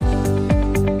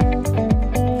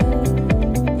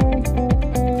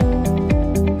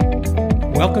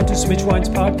to Smidge Wines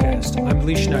Podcast. I'm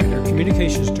Lee Schneider,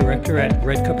 Communications Director at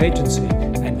Red Cup Agency,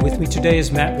 and with me today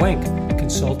is Matt Wenk,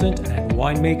 Consultant and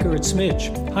Winemaker at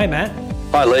Smidge. Hi, Matt.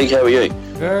 Hi, Lee. How are you?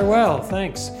 Very well,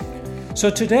 thanks. So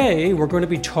today we're going to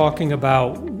be talking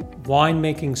about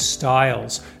winemaking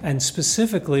styles, and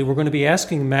specifically we're going to be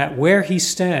asking Matt where he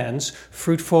stands,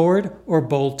 fruit forward or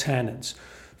bold tannins.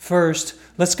 First,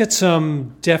 let's get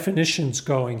some definitions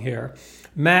going here.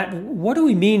 Matt, what do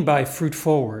we mean by fruit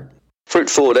forward? Fruit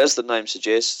forward, as the name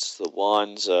suggests, the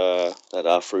wines that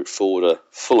are fruit forward are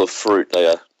full of fruit. They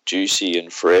are juicy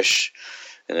and fresh,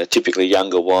 and are typically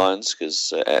younger wines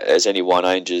because as any wine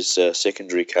ages,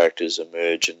 secondary characters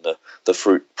emerge and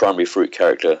the primary fruit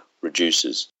character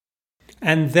reduces.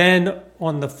 And then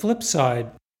on the flip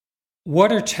side,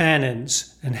 what are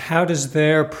tannins and how does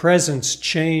their presence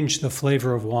change the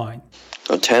flavor of wine?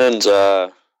 Well, tannins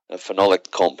are a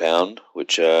phenolic compound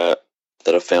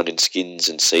that are found in skins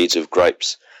and seeds of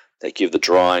grapes. They give the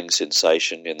drying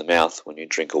sensation in the mouth when you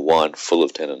drink a wine full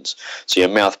of tannins. So your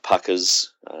mouth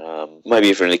puckers.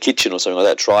 Maybe if you're in the kitchen or something like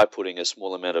that, try putting a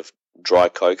small amount of dry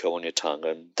cocoa on your tongue,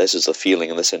 and this is the feeling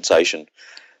and the sensation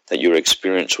that you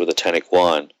experience with a tannic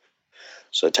wine.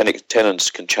 So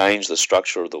tannins can change the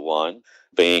structure of the wine,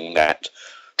 being that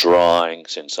drying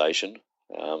sensation,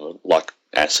 like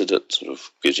acid, it sort of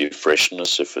gives you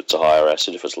freshness if it's a higher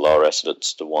acid. If it's lower acid,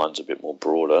 the wine's a bit more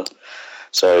broader.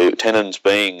 So tannins,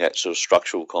 being that sort of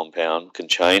structural compound, can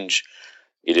change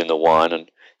it in the wine and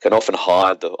can often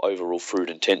hide the overall fruit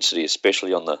intensity,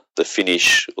 especially on the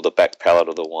finish or the back palate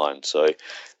of the wine. So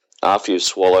after you've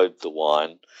swallowed the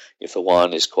wine, if the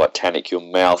wine is quite tannic, your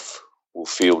mouth will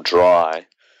feel dry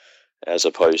as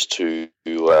opposed to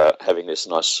having this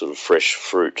nice sort of fresh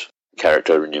fruit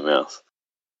character in your mouth.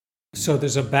 So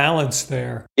there's a balance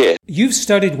there. Yeah. You've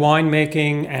studied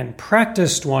winemaking and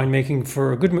practiced winemaking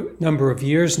for a good number of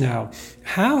years now.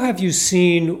 How have you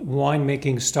seen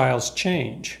winemaking styles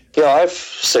change? Yeah, I've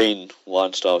seen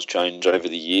wine styles change over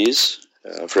the years.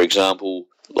 For example,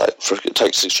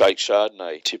 take straight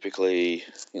Chardonnay, typically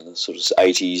in the sort of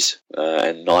 80s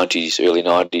and 90s, early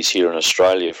 90s here in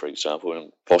Australia, for example, and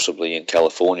possibly in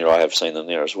California. I have seen them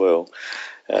there as well.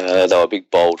 They were big,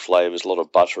 bold flavours, a lot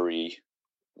of buttery,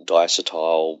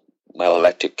 diacetyl,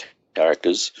 malolactic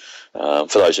characters. For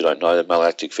those who don't know, the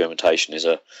malolactic fermentation is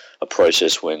a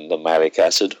process when the malic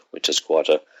acid, which is quite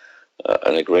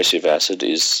an aggressive acid,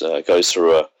 goes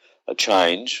through a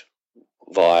change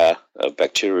via a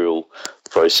bacterial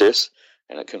process,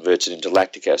 and it converts it into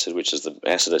lactic acid, which is the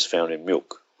acid that's found in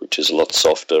milk, which is a lot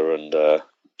softer and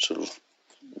sort of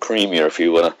creamier, if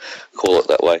you want to call it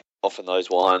that way. Often those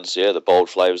wines, the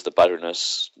bold flavours, the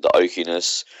butteriness, the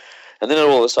oakiness, and then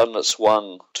all of a sudden it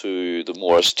swung to the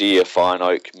more austere, fine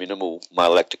oak, minimal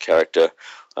malolactic character.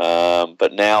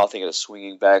 But now I think it's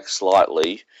swinging back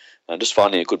slightly and just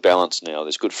finding a good balance now.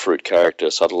 There's good fruit character,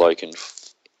 subtle oak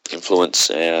influence,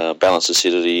 balanced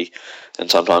acidity, and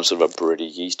sometimes sort of a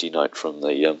bready, yeasty note from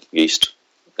the yeast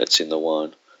that's in the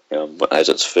wine as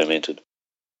it's fermented.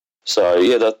 So,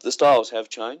 the styles have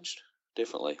changed,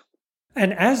 definitely.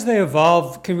 And as they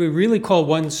evolve, can we really call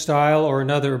one style or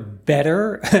another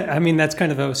better? I mean, that's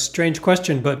kind of a strange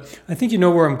question, but I think you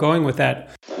know where I'm going with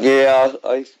that. Yeah,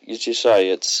 as you say,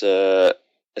 it's a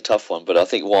tough one, but I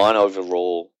think wine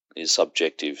overall is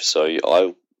subjective. So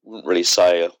I wouldn't really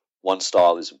say one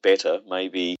style is better.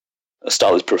 Maybe a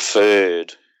style is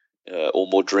preferred or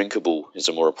more drinkable is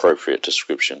a more appropriate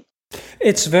description.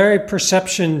 It's very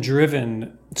perception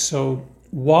driven. So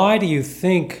why do you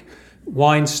think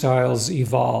wine styles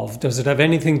evolve? Does it have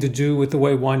anything to do with the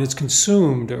way wine is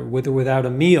consumed or with or without a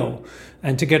meal?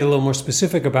 And to get a little more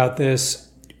specific about this,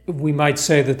 we might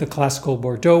say that the classical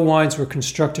Bordeaux wines were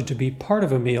constructed to be part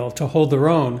of a meal, to hold their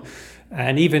own.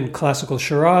 And even classical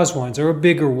Shiraz wines, or a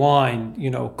bigger wine,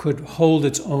 could hold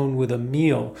its own with a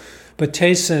meal. But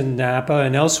tastes in Napa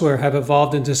and elsewhere have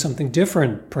evolved into something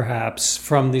different, perhaps,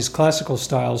 from these classical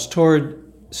styles toward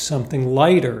something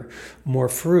lighter, more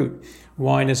fruit.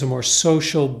 Wine is a more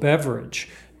social beverage.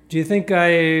 Do you think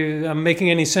I'm making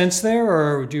any sense there,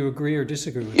 or do you agree or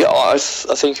disagree with that?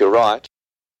 Yeah, I think you're right.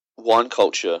 Wine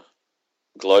culture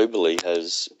globally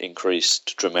has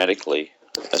increased dramatically,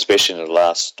 especially in the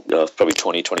last probably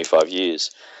 20, 25 years.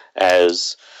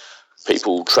 As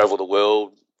people travel the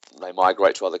world, they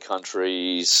migrate to other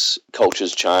countries,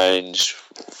 cultures change,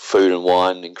 food and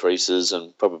wine increases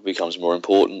and probably becomes more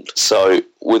important. So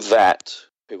with that,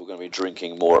 people are going to be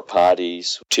drinking more at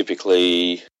parties.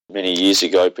 Typically, many years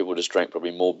ago, people just drank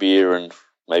probably more beer and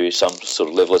maybe some sort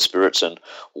of level of spirits, and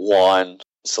wine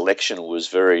selection was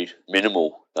very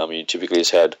minimal. I mean, typically it's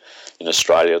had, in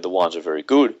Australia, the wines are very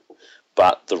good,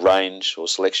 but the range or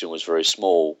selection was very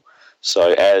small.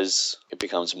 So as it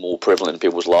becomes more prevalent in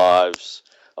people's lives,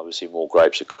 obviously more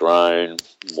grapes are grown,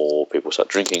 more people start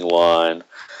drinking wine,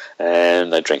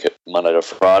 and they drink it Monday to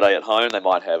Friday at home. They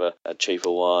might have a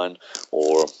cheaper wine,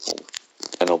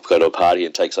 and they'll go to a party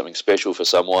and take something special for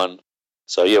someone.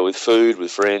 So yeah, with food,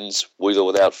 with friends, with or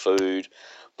without food.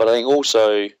 But I think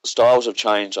also styles have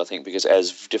changed, I think, because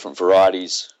as different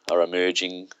varieties are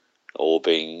emerging or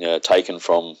being taken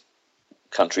from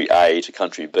country A to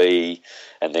country B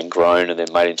and then grown and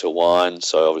then made into wine.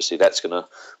 So obviously that's going to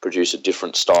produce a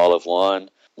different style of wine.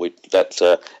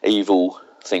 That evil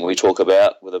thing we talk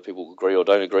about, whether people agree or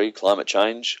don't agree, climate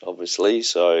change, obviously.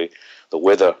 So the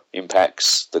weather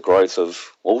impacts the growth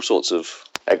of all sorts of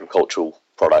agricultural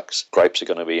products. Grapes are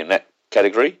going to be in that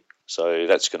category. So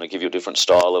that's going to give you a different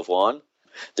style of wine.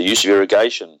 The use of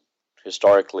irrigation.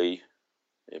 Historically,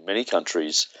 in many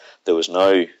countries, there was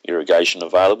no irrigation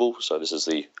available. So this is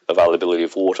the availability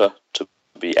of water to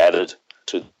be added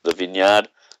to the vineyard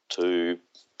to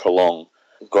prolong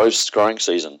growing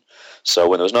season. So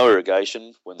when there was no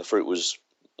irrigation, when the fruit was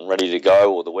ready to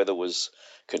go or the weather was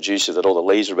conducive that all the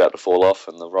leaves were about to fall off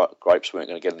and the grapes weren't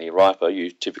going to get any riper,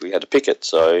 you typically had to pick it.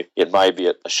 So it may be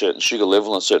at a certain sugar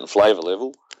level and a certain flavour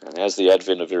level. And as the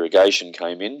advent of irrigation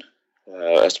came in,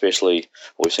 especially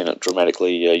we've seen it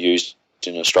dramatically used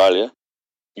in Australia,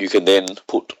 you can then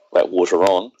put that water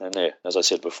on and there, as I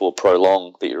said before,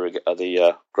 prolong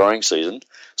the growing season,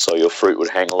 so your fruit would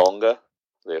hang longer,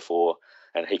 therefore,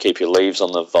 and keep your leaves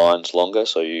on the vines longer,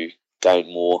 so you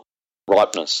gain more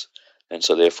ripeness, and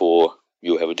so therefore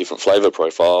you'll have a different flavour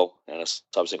profile and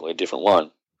subsequently a different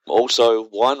wine. Also,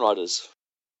 wine writers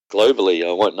globally,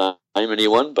 I won't name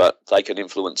anyone, but they can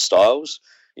influence styles.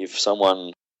 If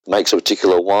someone makes a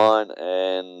particular wine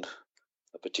and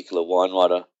a particular wine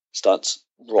writer starts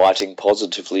writing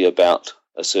positively about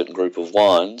a certain group of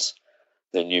wines,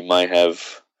 then you may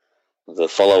have the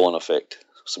follow-on effect.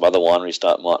 Some other wineries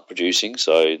start producing,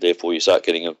 so therefore you start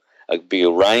getting a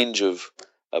bigger range of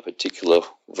a particular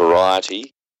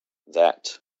variety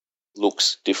that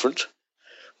looks different,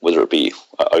 whether it be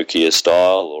an oakier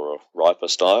style or a riper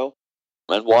style.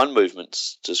 And wine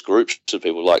movements, just groups of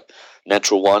people like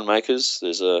natural winemakers.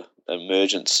 There's a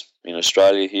emergence in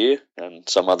Australia here and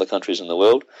some other countries in the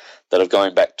world that are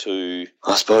going back to,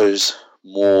 I suppose,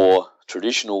 more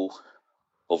traditional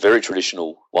or very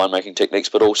traditional winemaking techniques,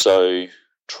 but also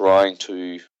trying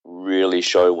to really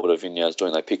show what a vineyard's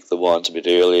doing. They pick the wines a bit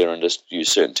earlier and just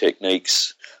use certain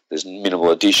techniques. There's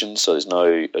minimal additions, so there's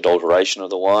no adulteration of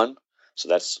the wine. So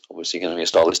that's obviously going to be a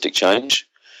stylistic change.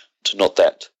 To not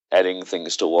that adding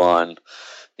things to wine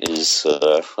is,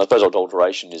 I suppose,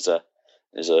 adulteration is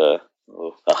a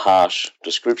harsh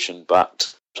description,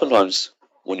 but sometimes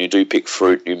when you do pick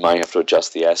fruit, you may have to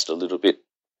adjust the acid a little bit.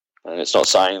 And it's not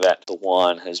saying that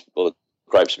the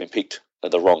grapes have been picked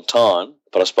at the wrong time,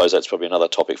 but I suppose that's probably another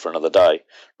topic for another day,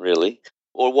 really.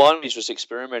 Or wineries just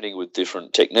experimenting with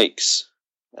different techniques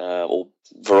or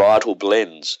varietal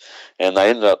blends, and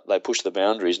they push the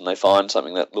boundaries and they find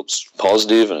something that looks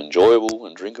positive and enjoyable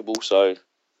and drinkable. So,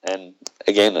 and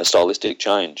again, a stylistic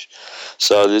change.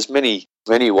 So there's many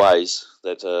ways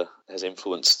that has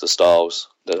influenced the styles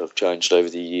that have changed over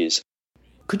the years.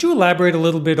 Could you elaborate a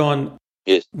little bit on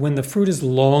Yes. when the fruit is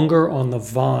longer on the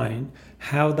vine,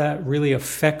 how that really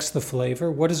affects the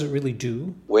flavor? What does it really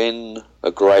do? When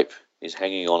a grape is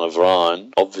hanging on a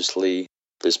vine, obviously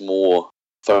there's more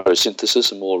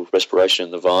photosynthesis and more respiration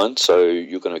in the vine, so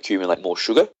you're going to accumulate more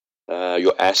sugar.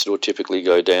 Your acid will typically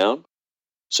go down,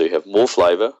 so you have more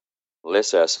flavour,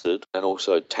 less acid, and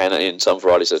also tannin. In some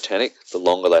varieties are tannic. The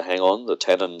longer they hang on, the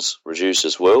tannins reduce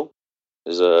as well.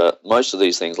 Most of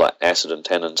these things like acid and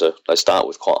tannins, they start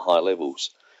with quite high levels,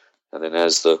 and then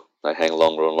as they hang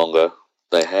longer and longer,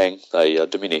 they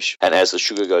diminish. And as the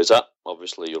sugar goes up,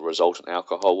 obviously your resultant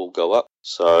alcohol will go up.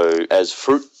 So as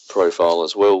fruit profile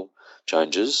as well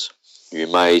changes, you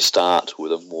may start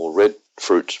with a more red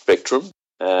fruit spectrum,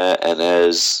 and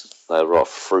as the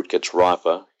fruit gets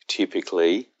riper,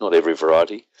 typically, not every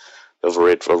variety of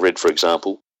red, for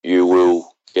example, you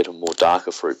will get a more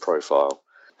darker fruit profile.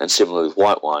 And similarly with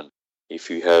white wine, if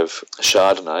you have a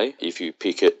Chardonnay, if you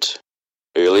pick it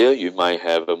earlier, you may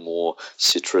have a more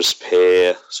citrus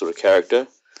pear sort of character,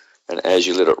 and as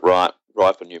you let it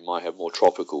ripen, you might have more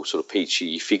tropical, sort of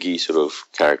peachy, figgy sort of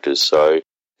characters. So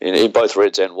in both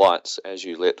reds and whites, as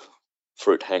you let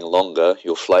fruit hang longer,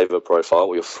 your flavour profile,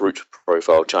 or your fruit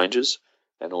profile changes,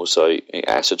 and also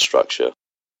acid structure.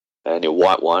 And your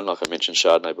white wine, like I mentioned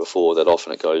Chardonnay before, that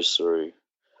often it goes through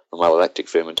a malolactic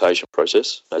fermentation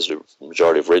process, as the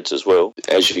majority of reds as well.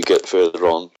 As you get further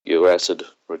on, your acid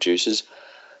reduces,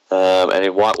 And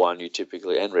in white wine,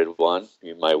 and red wine,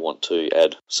 you may want to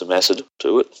add some acid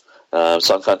to it.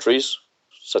 Some countries,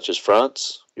 such as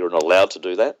France, you're not allowed to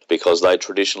do that because they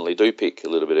traditionally do pick a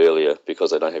little bit earlier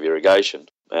because they don't have irrigation.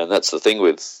 And that's the thing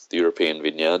with the European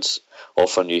vineyards.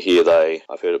 Often you hear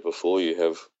I've heard it before, you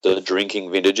have the drinking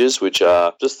vintages, which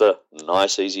are just the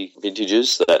nice, easy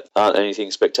vintages that aren't anything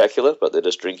spectacular, but they're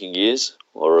just drinking years.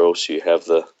 Or else you have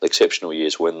the exceptional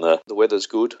years when the weather's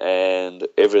good and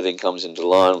everything comes into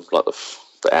line, like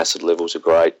the acid levels are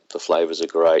great, the flavours are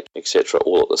great, etc.,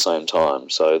 all at the same time.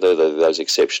 So they're those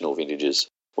exceptional vintages.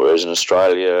 Whereas in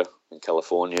Australia, in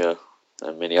California,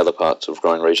 and many other parts of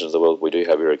growing regions of the world, we do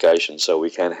have irrigation, so we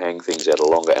can hang things out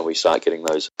longer and we start getting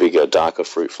those bigger, darker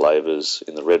fruit flavours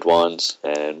in the red wines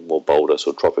and more bolder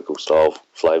sort of tropical style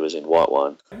flavours in white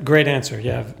wine. Great answer,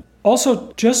 yeah.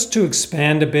 Also, just to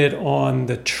expand a bit on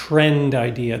the trend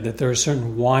idea that there are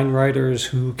certain wine writers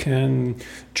who can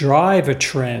drive a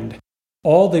trend,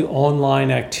 all the online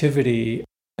activity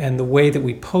and the way that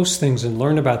we post things and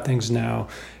learn about things now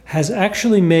has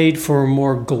actually made for a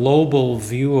more global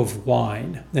view of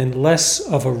wine and less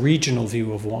of a regional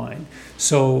view of wine.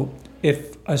 So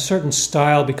if a certain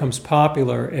style becomes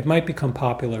popular, it might become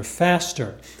popular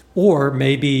faster. Or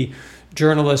maybe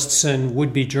journalists and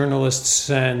would-be journalists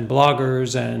and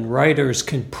bloggers and writers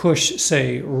can push,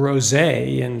 say,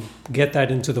 rosé and get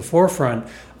that into the forefront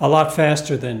a lot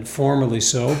faster than formerly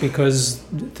so because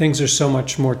things are so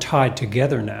much more tied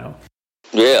together now.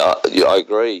 Yeah, I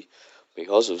agree.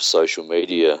 Because of social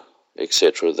media,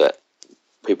 etc., that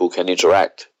people can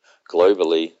interact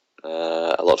globally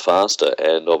a lot faster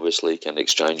and obviously can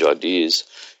exchange ideas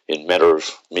in a matter of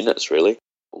minutes, really.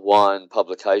 Wine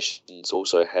publications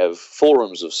also have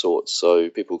forums of sorts, so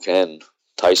people can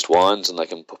taste wines and they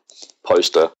can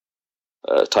post a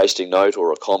tasting note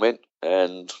or a comment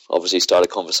and obviously start a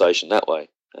conversation that way.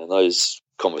 And those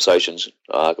conversations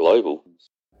are global.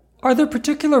 Are there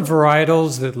particular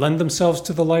varietals that lend themselves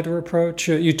to the lighter approach?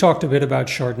 You talked a bit about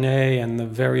Chardonnay and the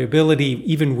variability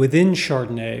even within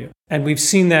Chardonnay. And we've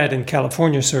seen that in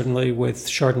California, certainly, with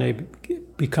Chardonnay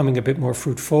becoming a bit more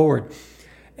fruit forward.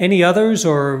 Any others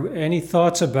or any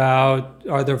thoughts about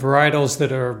are there varietals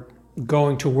that are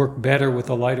going to work better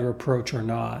with a lighter approach or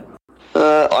not?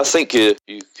 I think you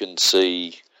can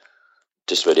see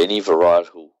just about any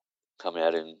varietal come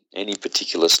out in any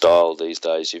particular style these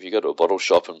days. If you go to a bottle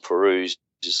shop and peruse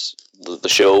just the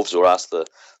shelves or ask the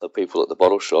people at the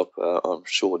bottle shop, I'm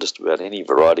sure just about any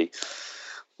variety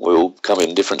will come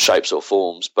in different shapes or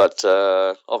forms. But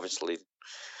obviously,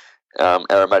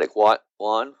 aromatic white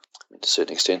wine, to a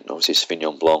certain extent, obviously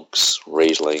Sauvignon Blancs,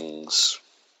 Rieslings.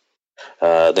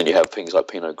 Then you have things like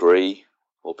Pinot Gris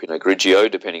or Pinot Grigio,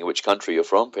 depending on which country you're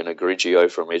from. Pinot Grigio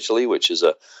from Italy, which is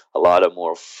a lighter,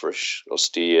 more fresh,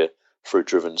 austere,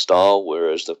 fruit-driven style,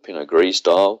 whereas the Pinot Gris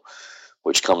style,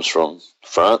 which comes from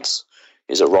France,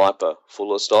 is a riper,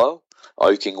 fuller style.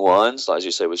 Oaking wines, as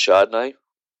you say with Chardonnay,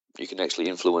 you can actually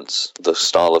influence the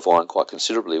style of wine quite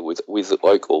considerably with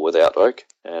oak or without oak.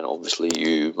 And obviously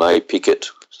you may pick it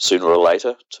sooner or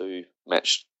later to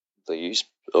match the use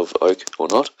of oak or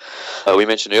not. We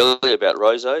mentioned earlier about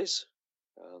rosés.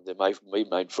 They may be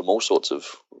made from all sorts of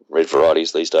red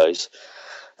varieties these days.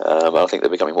 I think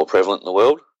they're becoming more prevalent in the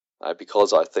world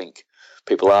because I think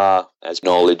people are, as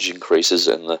knowledge increases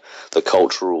and the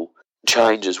cultural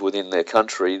changes within their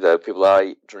country, that people are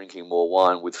drinking more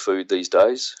wine with food these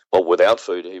days, or without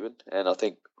food even. And I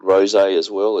think rosé as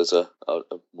well is a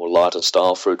more lighter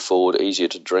style, fruit forward, easier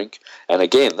to drink. And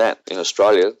again, that in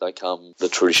Australia, they come the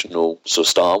traditional sort of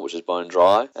style, which is bone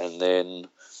dry, and then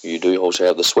you do also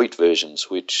have the sweet versions,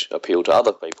 which appeal to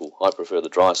other people. I prefer the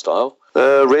dry style.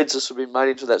 Reds have sort of been made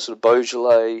into that sort of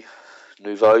Beaujolais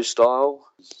Nouveau style.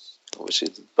 Obviously,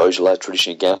 Beaujolais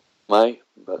traditionally Gamay,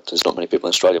 but there's not many people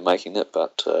in Australia making it.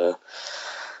 But there's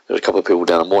a couple of people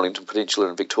down in Mornington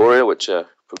Peninsula in Victoria, which are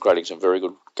creating some very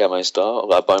good Gamay style,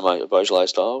 Beaujolais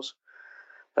styles.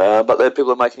 But there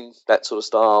people are making that sort of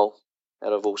style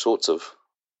out of all sorts of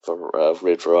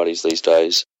red varieties these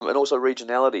days. And also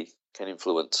regionality can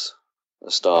influence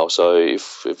the style. So if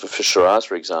for Shiraz,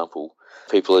 for example,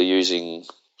 people are using,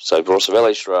 say, Barossa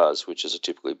Valley Shiraz, which is a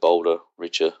typically bolder,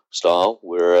 richer style,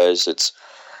 whereas it's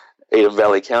Eden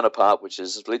Valley counterpart, which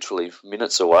is literally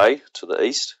minutes away to the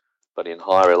east, but in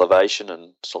higher elevation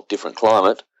and different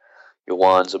climate, your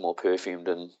wines are more perfumed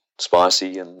and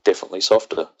spicy and definitely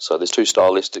softer. So there's two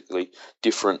stylistically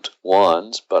different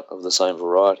wines, but of the same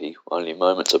variety, only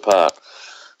moments apart.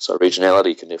 So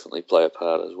regionality can definitely play a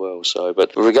part as well. So,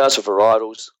 but with regards to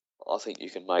varietals, I think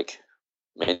you can make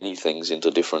many things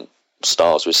into different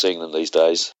styles. We're seeing them these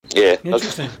days. Yeah.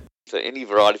 Interesting. So any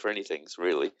variety for anything,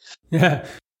 really. Yeah.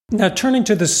 Now, turning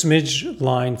to the Smidge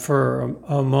line for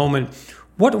a moment,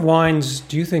 what wines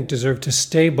do you think deserve to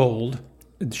stay bold?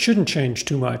 It shouldn't change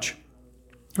too much.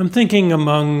 I'm thinking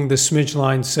among the Smidge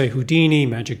lines, say Houdini,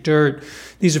 Magic Dirt.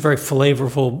 These are very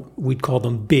flavorful. We'd call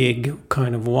them big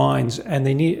kind of wines,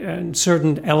 and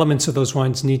certain elements of those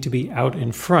wines need to be out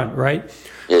in front, right?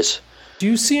 Yes. Do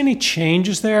you see any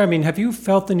changes there? I mean, have you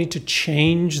felt the need to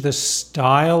change the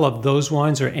style of those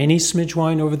wines or any Smidge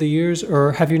wine over the years,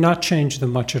 or have you not changed them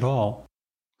much at all?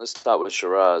 Let's start with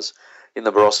Shiraz. In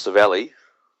the Barossa Valley,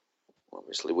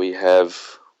 obviously we have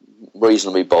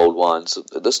reasonably bold wines.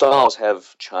 The styles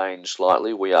have changed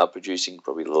slightly. We are producing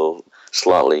probably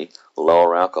slightly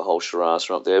lower alcohol Shiraz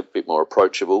from up there, a bit more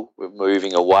approachable. We're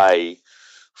moving away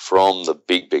from the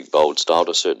big, bold style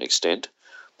to a certain extent.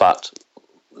 But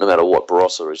no matter what,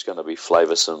 Barossa is going to be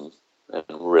flavoursome and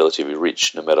relatively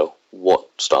rich no matter what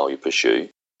style you pursue.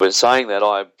 But saying that,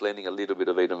 I'm blending a little bit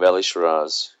of Eden Valley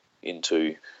Shiraz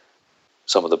into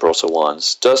some of the Barossa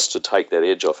wines, just to take that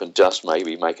edge off and just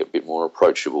maybe make it a bit more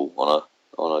approachable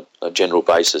on a general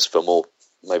basis for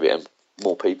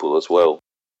more people as well.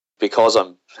 Because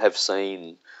I have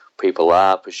seen people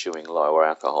are pursuing lower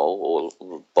alcohol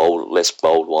or less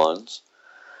bold wines,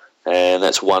 and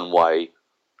that's one way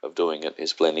of doing it,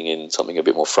 is blending in something a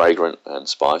bit more fragrant and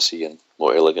spicy and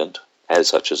more elegant, as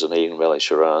such as an Eden Valley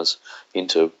Shiraz,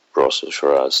 into Barossa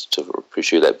Shiraz to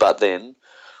pursue that. But then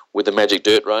with the Magic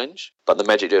Dirt range,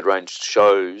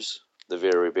 shows the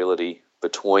variability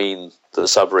between the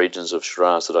sub-regions of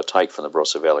Shiraz that I take from the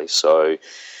Barossa Valley. So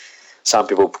some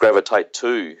people gravitate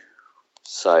to,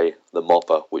 say, the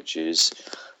Moppa, which is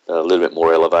a little bit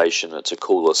more elevation. It's a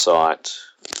cooler site.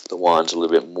 The wine's a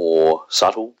little bit more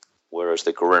subtle, whereas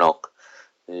the Greenock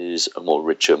is a more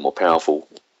richer, more powerful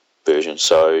version.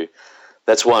 So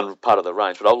that's one part of the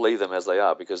range, but I'll leave them as they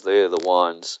are because they're the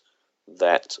wines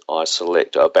that I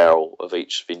select, a barrel of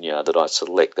each vineyard that I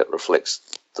select that reflects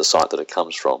the site that it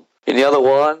comes from. In the other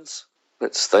wines,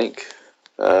 let's think.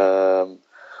 Or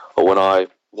when I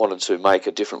wanted to make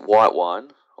a different white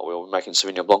wine, we were making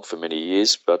Sauvignon Blanc for many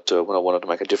years, but when I wanted to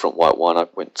make a different white wine, I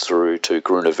went through to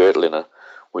Grüne Veltliner,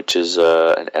 which is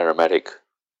an aromatic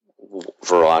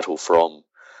varietal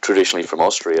traditionally from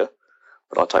Austria,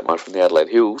 but I take mine from the Adelaide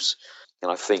Hills,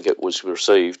 and I think it was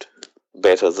received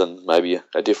better than maybe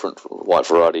a different white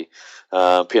variety.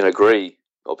 Pinot Gris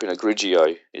or Pinot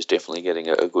Grigio is definitely getting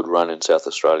a good run in South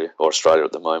Australia or Australia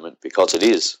at the moment because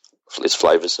it's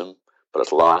flavoursome, but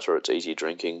it's lighter, it's easy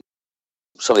drinking.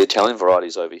 Some of the Italian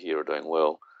varieties over here are doing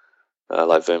well,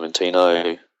 like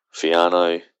Vermentino,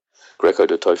 Fiano, Greco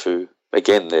di Tofu.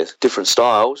 Again, they're different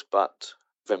styles, but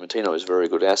Vermentino is very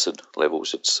good acid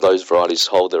levels. Those varieties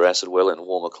hold their acid well in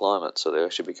warmer climates, so they're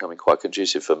actually becoming quite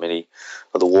conducive for many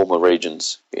of the warmer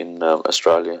regions in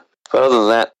Australia. But other than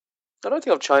that, I don't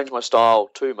think I've changed my style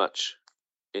too much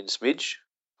in Smidge.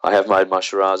 I have made my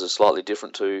Shiraz slightly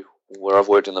different to where I've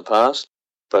worked in the past,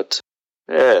 but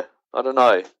yeah, I don't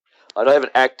know. I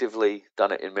haven't actively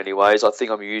done it in many ways. I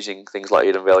think I'm using things like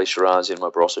Eden Valley Shiraz in my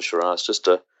Barossa Shiraz just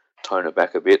to tone it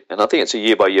back a bit. And I think it's a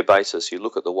year-by-year basis. You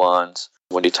look at the wines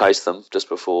when you taste them just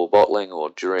before bottling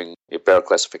or during your barrel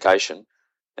classification.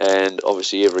 And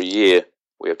obviously every year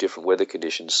we have different weather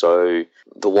conditions. So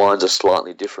the wines are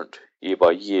slightly different year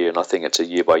by year. And I think it's a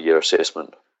year-by-year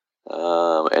assessment.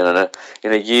 And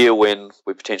in a year when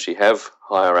we potentially have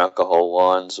higher alcohol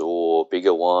wines or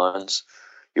bigger wines,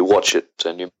 you watch it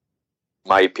and you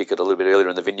may pick it a little bit earlier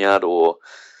in the vineyard, or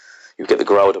you get the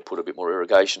grower to put a bit more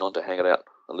irrigation on to hang it out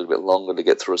a little bit longer to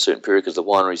get through a certain period because the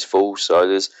winery's full. So I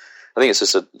think it's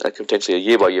just a potentially a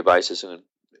year-by-year basis, and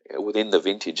within the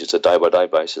vintage, it's a day-by-day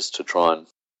basis to try and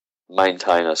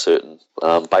maintain a certain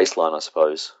baseline, I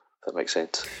suppose. If that makes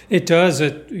sense. It does.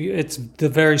 It's the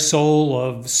very soul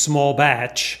of small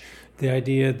batch, the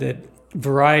idea that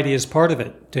variety is part of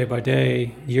it. Day by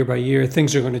day, year by year,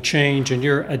 things are going to change, and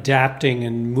you're adapting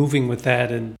and moving with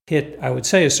that and hit, I would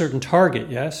say, a certain target,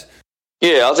 yes?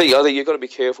 Yeah, I think you've got to be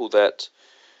careful that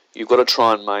you've got to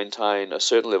try and maintain a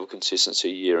certain level of consistency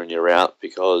year in, year out,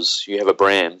 because you have a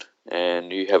brand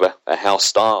and you have a house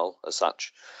style as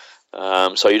such.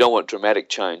 So you don't want dramatic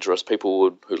change, or else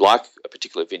people who like a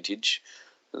particular vintage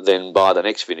then buy the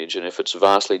next vintage, and if it's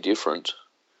vastly different,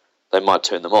 they might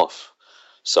turn them off.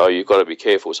 So you've got to be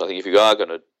careful. So I think if you are going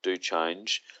to do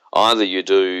change, either you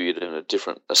do it in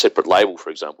a separate label,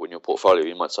 for example, in your portfolio.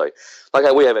 You might say,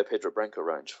 like we have our Pedra Branca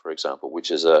range, for example,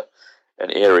 which is an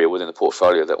area within the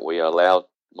portfolio that we allowed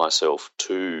myself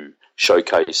to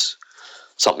showcase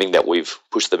something that we've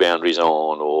pushed the boundaries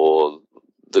on, or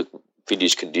the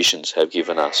vintage conditions have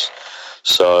given us.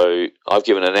 So I've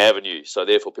given an avenue. So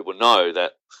therefore people know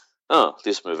that oh,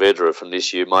 this Mourvedre from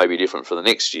this year may be different for the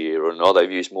next year, and oh, they've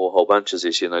used more whole bunches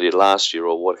this year than they did last year,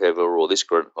 or whatever, or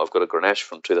I've got a Grenache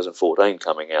from 2014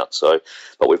 coming out. So,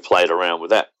 but we've played around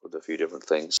with that with a few different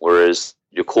things. Whereas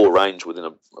your core range within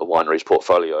a winery's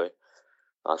portfolio,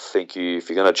 I think if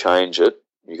you're going to change it,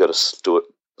 you got to do it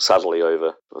subtly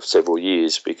over several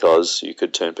years, because you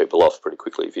could turn people off pretty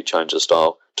quickly if you change the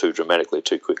style too dramatically,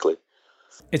 too quickly.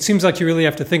 It seems like you really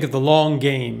have to think of the long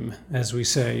game, as we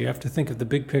say. You have to think of the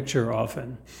big picture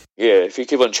often. Yeah, if you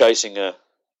keep on chasing a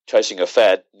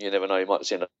fad, you never know, you might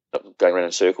just end up going around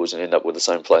in circles and end up with the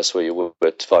same place where you were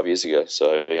 5 years ago.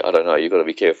 So I don't know, you've got to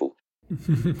be careful.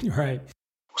 Right.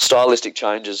 Stylistic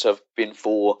changes have been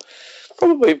for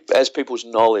probably as people's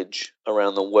knowledge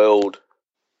around the world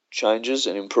changes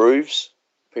and improves.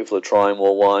 People are trying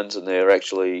more wines and they're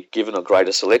actually given a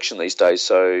greater selection these days.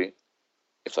 So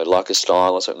if they like a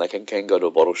style or something, they can go to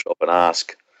a bottle shop and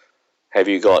ask, have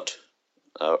you got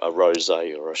a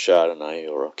rosé or a Chardonnay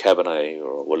or a Cabernet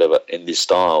or whatever in this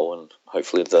style? And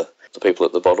hopefully the people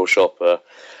at the bottle shop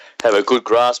have a good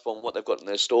grasp on what they've got in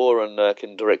their store and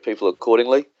can direct people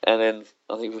accordingly. And then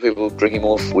I think for people drinking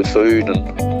more with food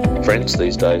and friends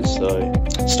these days, so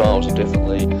styles have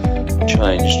definitely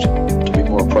changed to be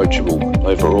more approachable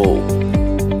overall.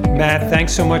 Matt,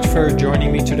 thanks so much for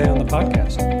joining me today on the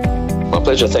podcast. My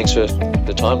pleasure. Thanks for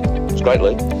the time. It's great,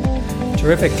 Lee.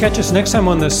 Terrific. Catch us next time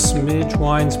on the Smidge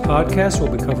Wines podcast.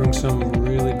 We'll be covering some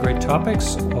really great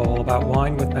topics all about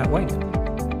wine with Matt Wayne.